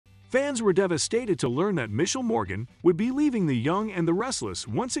Fans were devastated to learn that Mishael Morgan would be leaving the Young and the Restless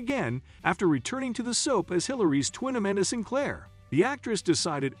once again after returning to the soap as Hilary's twin Amanda Sinclair. The actress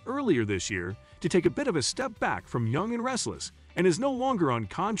decided earlier this year to take a bit of a step back from Young and Restless and is no longer on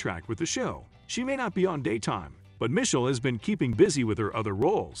contract with the show. She may not be on daytime, but Mishael has been keeping busy with her other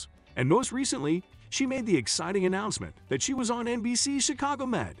roles. And most recently, she made the exciting announcement that she was on NBC's Chicago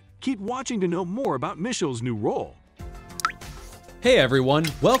Med. Keep watching to know more about Mishael's new role. Hey everyone,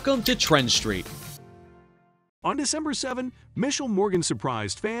 welcome to TrendStreet. On December 7, Mishael Morgan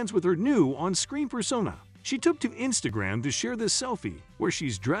surprised fans with her new on-screen persona. She took to Instagram to share this selfie, where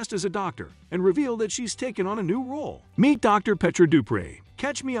she's dressed as a doctor, and revealed that she's taken on a new role. "Meet Dr. Petra Dupre.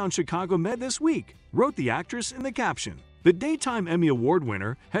 Catch me on Chicago Med this week," wrote the actress in the caption. The Daytime Emmy Award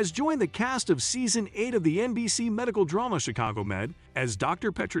winner has joined the cast of Season 8 of the NBC medical drama Chicago Med as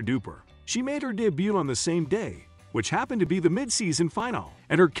Dr. Petra Dupre. She made her debut on the same day, which happened to be the mid-season final,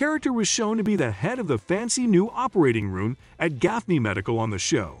 and her character was shown to be the head of the fancy new operating room at Gaffney Medical on the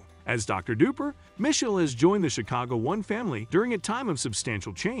show. As Dr. Dupre, Mishael has joined the Chicago One family during a time of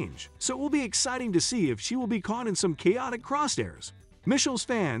substantial change, so it will be exciting to see if she will be caught in some chaotic crosshairs. Mishael's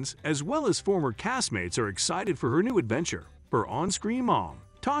fans, as well as former castmates, are excited for her new adventure. Her on-screen mom,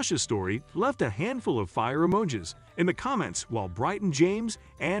 Tasha Story, left a handful of fire emojis in the comments, while Brighton James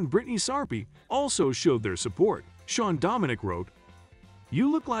and Brittany Sarpy also showed their support. Sean Dominic wrote,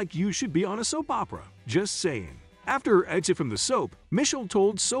 "You look like you should be on a soap opera, just saying." After her exit from the soap, Mishael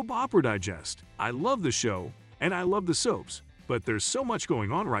told Soap Opera Digest, "I love the show and I love the soaps, but there's so much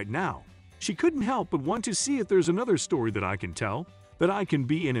going on right now. She couldn't help but want to see if there's another story that I can tell, that I can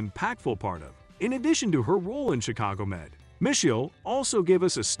be an impactful part of." In addition to her role in Chicago Med, Mishael also gave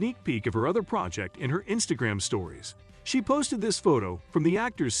us a sneak peek of her other project in her Instagram stories. She posted this photo from the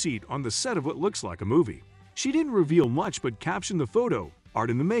actor's seat on the set of what looks like a movie. She didn't reveal much but captioned the photo, "Art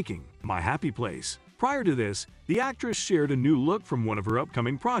in the making, my happy place." Prior to this, the actress shared a new look from one of her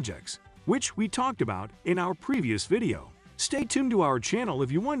upcoming projects, which we talked about in our previous video. Stay tuned to our channel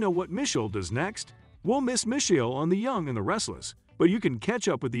if you want to know what Mishael does next. We'll miss Mishael on The Young and the Restless, but you can catch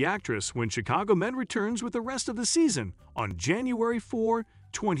up with the actress when Chicago Med returns with the rest of the season on January 4,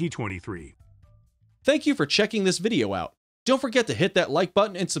 2023. Thank you for checking this video out. Don't forget to hit that like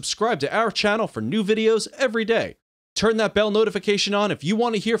button and subscribe to our channel for new videos every day. Turn that bell notification on if you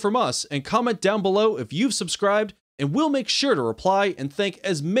want to hear from us, and comment down below if you've subscribed, and we'll make sure to reply and thank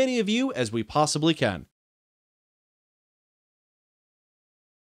as many of you as we possibly can.